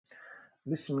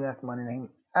Bismillahirrahmanirrahim.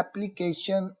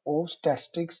 Application of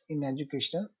statistics in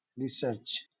education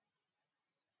research.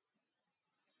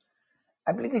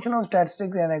 Application of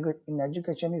statistics in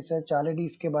education research already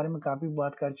इसके बारे में काफी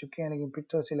बात कर चुके हैं, लेकिन फिर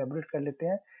थोड़ा सा एलेबोरेट कर लेते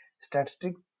हैं.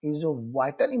 Statistics is of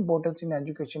vital importance in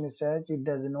education research. It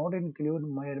does not include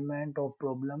measurement of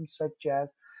problems such as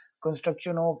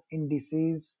construction of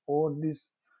indices or this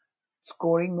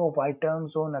scoring of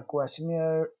items on a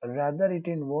questionnaire. Rather, it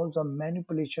involves a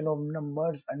manipulation of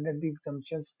numbers under the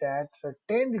assumption that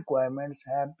certain requirements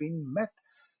have been met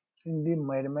in the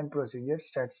measurement procedure.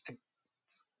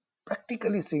 Statistics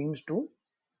practically seems to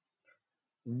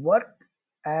work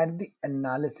at the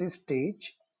analysis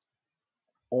stage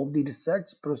of the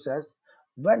research process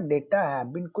when data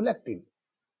have been collected.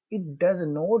 It does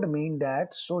not mean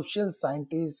that social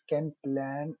scientists can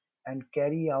plan and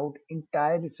carry out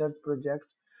entire research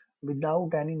projects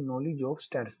without any knowledge of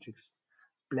statistics.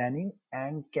 Planning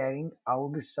and carrying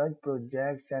out research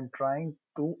projects and trying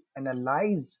to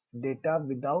analyze data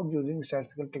without using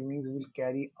statistical techniques will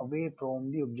carry away from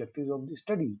the objectives of the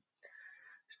study.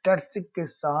 Statistic के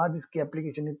साथ इसकी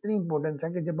application इतनी important है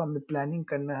कि जब हमें planning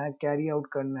करना है, कैरी आउट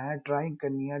करना है, ट्राइंग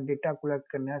करनी है, डेटा कलेक्ट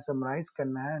करना है, समराइज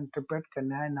करना है, इंटरप्रेट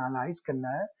करना है, एनालाइज करना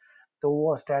है, तो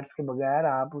वो स्टैट्स के बगैर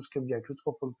आप उसके ऑब्जेक्टिव्स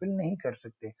को फुलफिल नहीं कर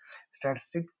सकते.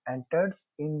 Statistic enters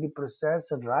in the process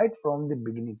right from the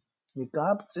beginning. ये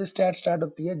कहाँ से स्टार्ट स्टार्ट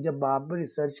होती है? जब आप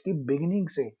रिसर्च की बिगिनिंग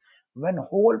से when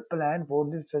whole plan for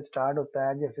the research start होता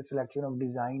है, जैसे सिलेक्शन ऑफ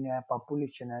डिजाइन है,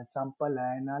 पॉपुलेशन है, सैंपल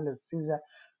है, एनालिसिस है,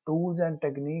 tools and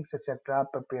techniques etcetera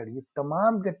prepare. ये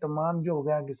तमाम के तमाम जो हो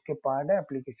गया किसके पार्ट है?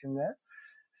 एप्लीकेशन है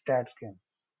स्टैट्स के.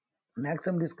 नेक्स्ट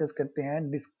हम डिस्कस करते हैं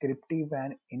डिस्क्रिप्टिव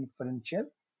एंड इन्फरेंशियल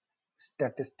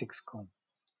स्टैटिस्टिक्स को.